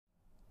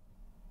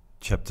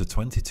Chapter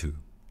 22,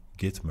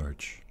 Git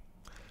merge.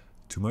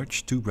 To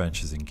merge two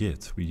branches in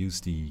Git, we use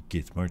the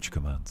git merge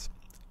command.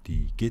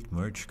 The git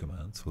merge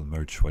command will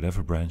merge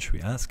whatever branch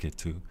we ask it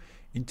to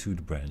into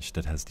the branch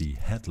that has the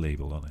head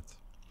label on it.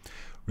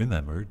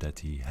 Remember that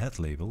the head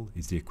label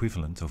is the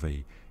equivalent of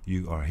a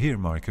 "you are here"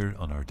 marker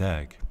on our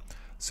DAG.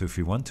 So if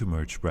we want to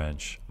merge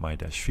branch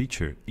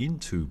my-feature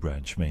into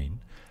branch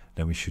main,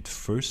 then we should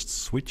first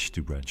switch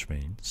to branch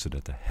main so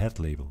that the head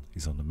label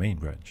is on the main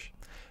branch.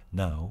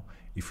 Now,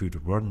 if we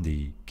would run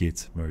the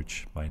git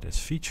merge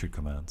my-feature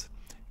command,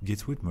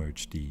 Git would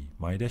merge the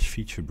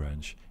my-feature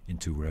branch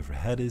into wherever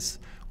head is,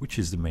 which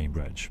is the main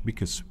branch,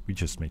 because we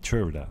just made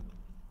sure of that.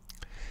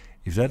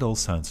 If that all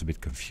sounds a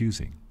bit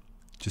confusing,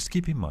 just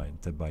keep in mind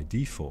that by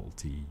default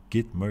the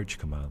git merge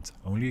command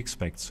only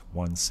expects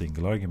one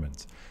single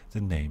argument, the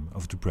name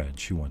of the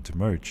branch you want to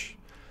merge.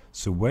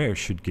 So where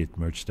should Git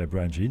merge that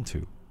branch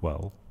into?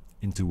 Well,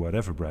 into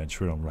whatever branch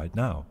we're on right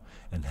now,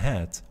 and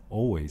head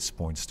always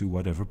points to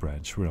whatever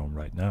branch we're on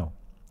right now.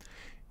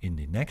 In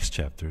the next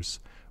chapters,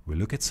 we'll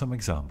look at some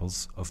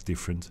examples of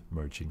different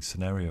merging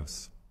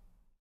scenarios.